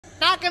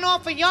knocking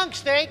off a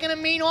youngster ain't gonna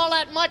mean all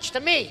that much to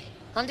me.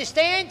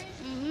 Understand?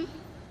 Mm-hmm.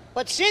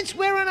 But since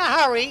we're in a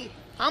hurry,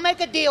 I'll make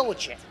a deal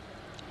with you.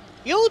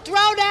 You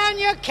throw down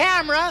your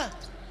camera,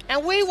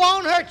 and we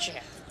won't hurt you.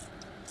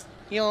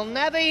 You'll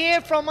never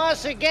hear from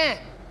us again.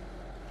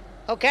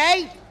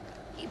 Okay?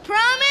 You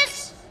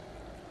promise?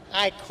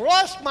 I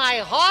cross my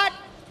heart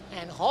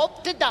and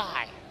hope to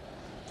die.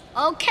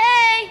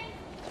 Okay.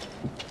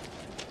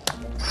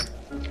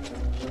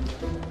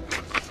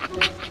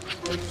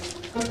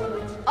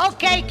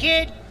 Okay,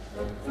 kid.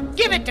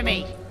 Give it to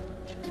me.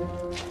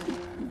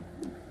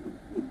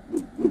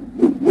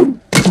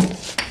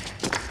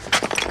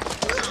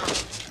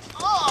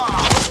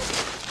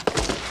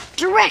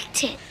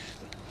 Direct it.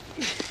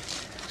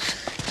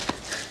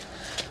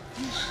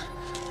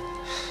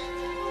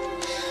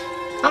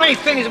 How many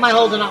fingers am I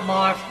holding up,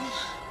 Marv?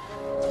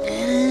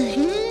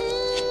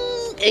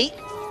 8.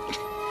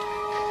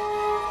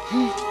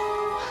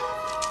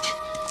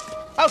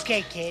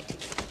 Okay, kid.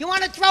 You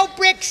want to throw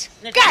bricks?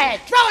 Go ahead,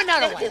 throw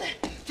another one.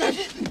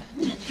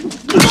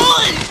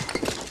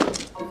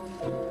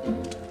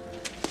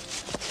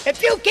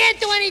 If you can't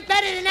do any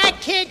better than that,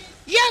 kid,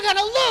 you're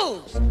gonna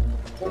lose.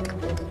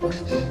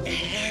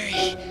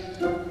 Harry,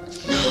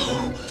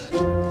 no.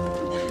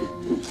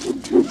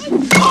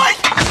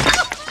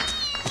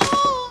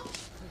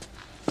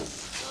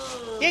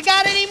 You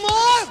got any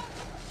more?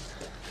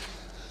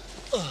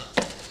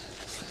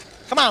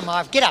 Come on,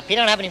 Marv, get up. You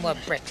don't have any more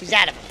bricks. He's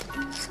out of it.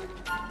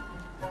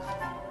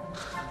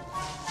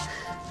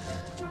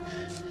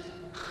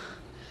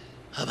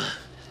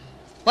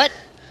 What?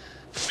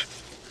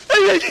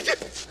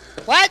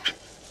 What?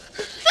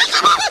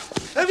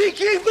 Let me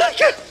keep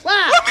looking.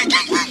 What? Let me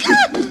keep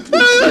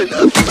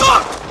looking.